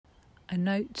A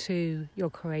note to your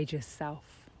courageous self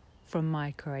from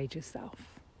my courageous self.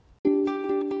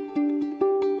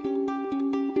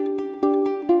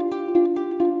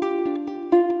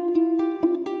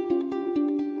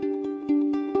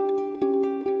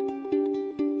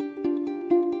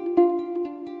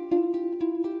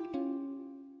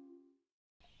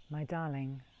 My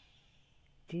darling,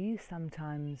 do you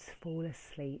sometimes fall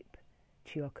asleep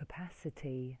to your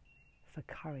capacity for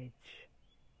courage?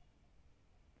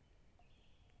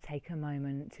 Take a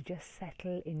moment to just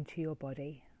settle into your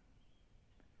body.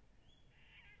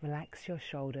 Relax your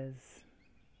shoulders,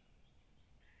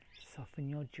 soften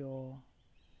your jaw,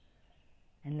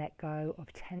 and let go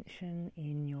of tension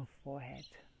in your forehead.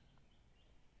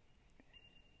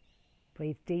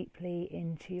 Breathe deeply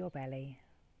into your belly.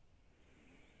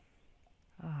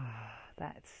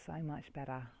 That's so much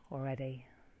better already.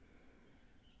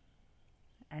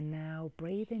 And now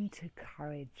breathe into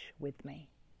courage with me.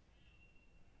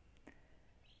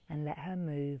 And let her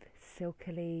move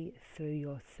silkily through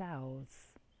your cells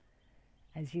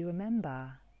as you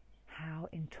remember how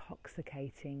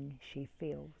intoxicating she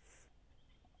feels.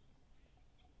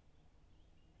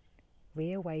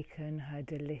 Reawaken her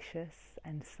delicious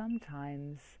and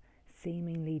sometimes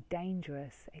seemingly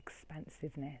dangerous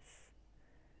expansiveness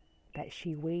that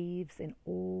she weaves in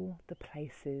all the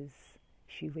places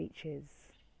she reaches.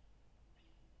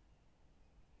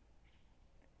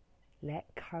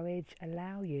 Let courage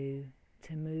allow you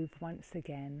to move once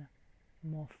again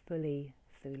more fully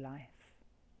through life,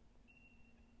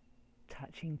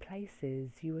 touching places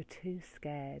you were too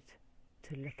scared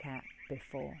to look at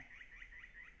before.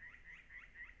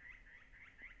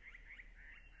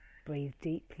 Breathe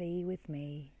deeply with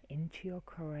me into your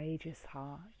courageous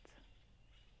heart.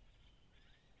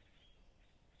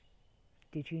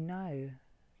 Did you know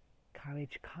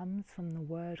courage comes from the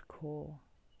word core,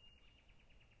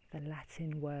 the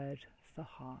Latin word for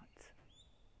heart?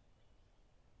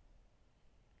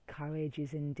 Courage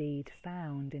is indeed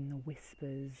found in the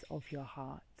whispers of your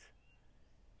heart.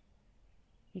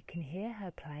 You can hear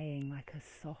her playing like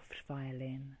a soft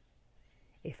violin,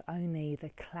 if only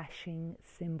the clashing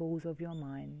cymbals of your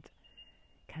mind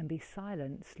can be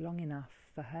silenced long enough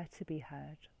for her to be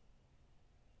heard.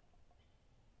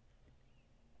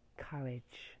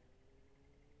 Courage.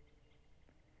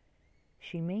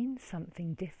 She means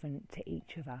something different to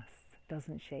each of us,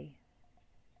 doesn't she?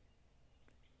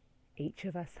 Each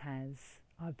of us has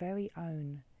our very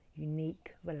own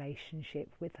unique relationship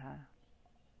with her.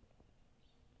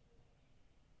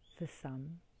 For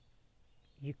some,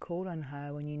 you call on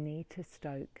her when you need to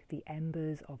stoke the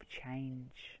embers of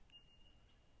change.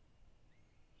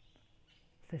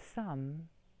 For some,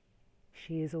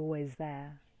 she is always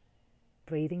there,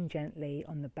 breathing gently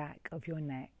on the back of your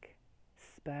neck,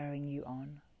 spurring you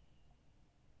on.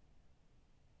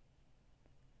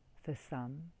 For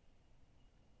some,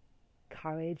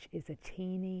 courage is a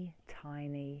teeny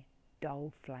tiny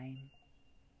dull flame,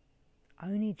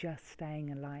 only just staying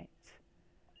alight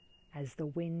as the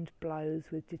wind blows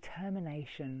with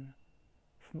determination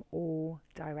from all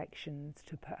directions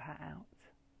to put her out.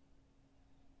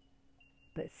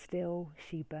 But still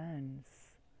she burns,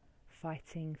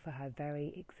 fighting for her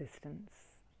very existence.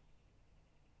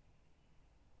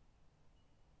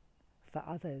 For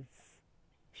others,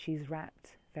 she's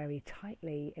wrapped very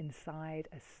tightly inside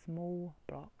a small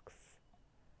box,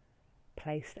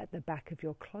 placed at the back of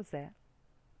your closet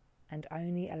and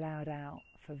only allowed out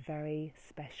for very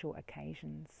special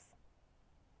occasions.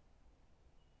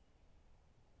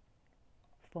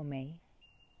 For me,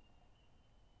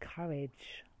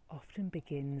 courage often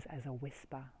begins as a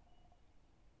whisper.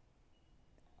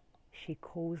 She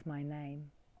calls my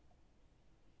name,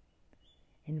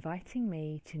 inviting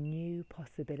me to new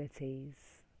possibilities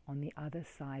on the other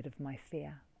side of my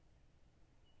fear.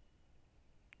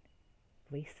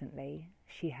 Recently,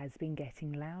 she has been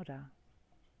getting louder,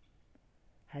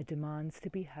 her demands to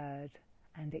be heard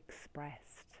and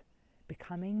expressed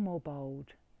becoming more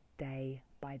bold day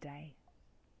by day.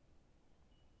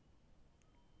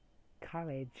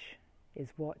 Courage is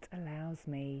what allows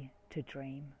me to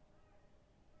dream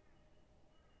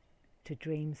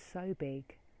so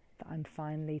big that I'm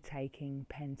finally taking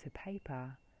pen to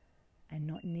paper and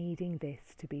not needing this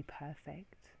to be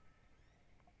perfect.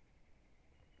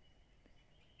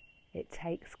 It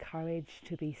takes courage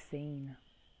to be seen.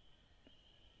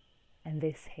 And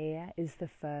this here is the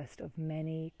first of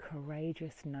many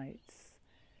courageous notes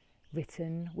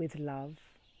written with love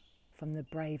from the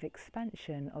brave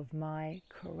expansion of my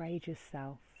courageous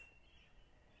self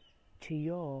to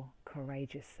your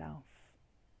courageous self.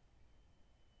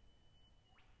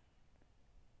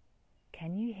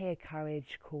 Can you hear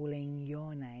courage calling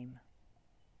your name?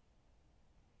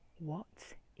 What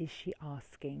is she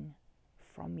asking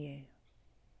from you?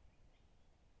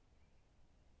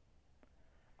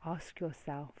 Ask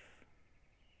yourself,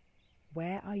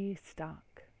 where are you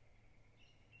stuck?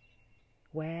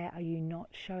 Where are you not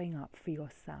showing up for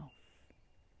yourself?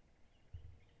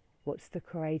 What's the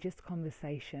courageous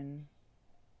conversation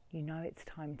you know it's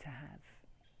time to have?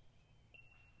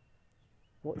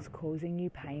 What's causing you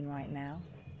pain right now?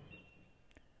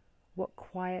 What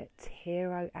quiet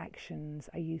hero actions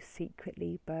are you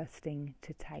secretly bursting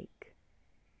to take?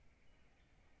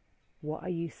 What are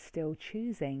you still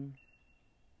choosing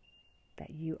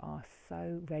that you are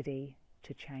so ready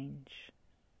to change?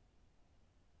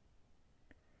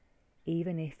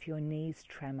 Even if your knees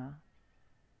tremor,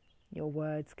 your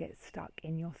words get stuck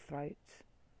in your throat,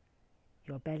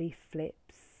 your belly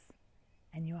flips,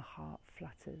 and your heart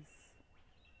flutters.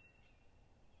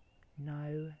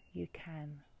 Know you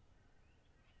can.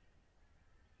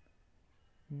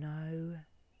 Know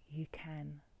you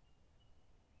can.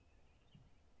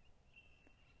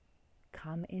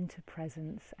 Come into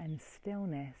presence and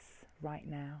stillness right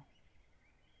now,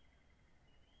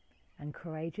 and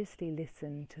courageously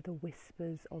listen to the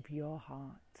whispers of your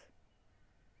heart.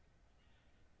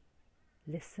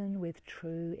 Listen with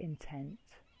true intent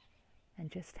and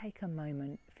just take a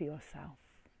moment for yourself.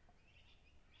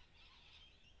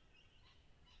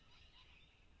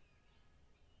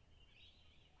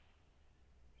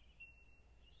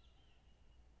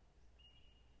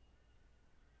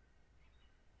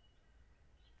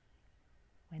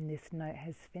 When this note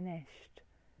has finished,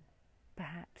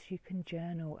 perhaps you can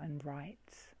journal and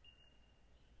write,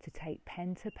 to take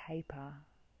pen to paper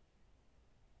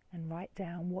and write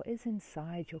down what is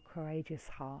inside your courageous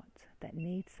heart that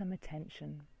needs some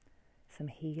attention, some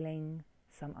healing,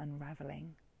 some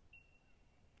unraveling.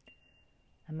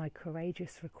 And my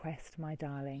courageous request, my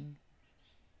darling,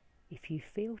 if you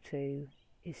feel to,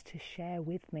 is to share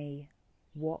with me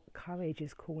what courage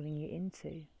is calling you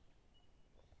into.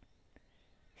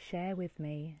 Share with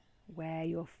me where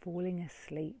you're falling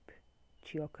asleep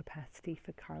to your capacity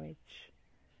for courage,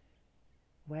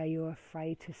 where you're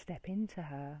afraid to step into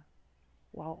her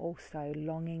while also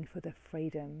longing for the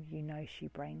freedom you know she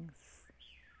brings.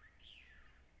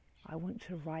 I want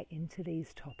to write into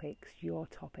these topics, your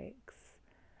topics,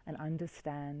 and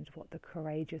understand what the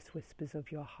courageous whispers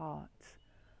of your heart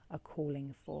are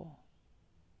calling for.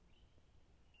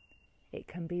 It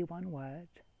can be one word,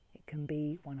 it can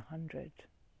be 100.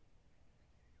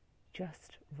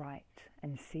 Just write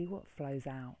and see what flows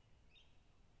out.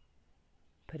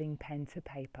 Putting pen to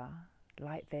paper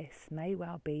like this may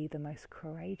well be the most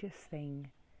courageous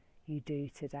thing you do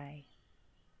today.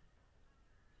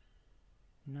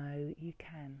 Know you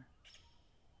can.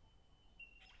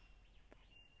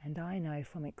 And I know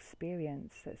from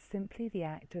experience that simply the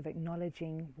act of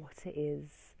acknowledging what it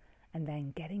is and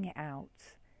then getting it out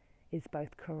is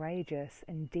both courageous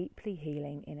and deeply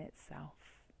healing in itself.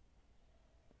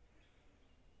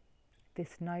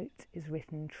 This note is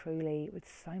written truly with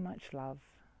so much love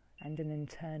and an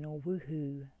internal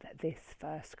woohoo that this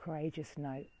first courageous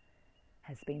note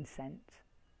has been sent.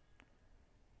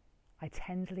 I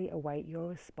tenderly await your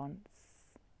response,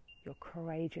 your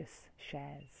courageous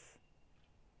shares.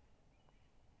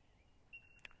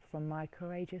 From my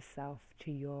courageous self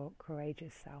to your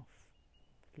courageous self,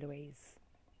 Louise.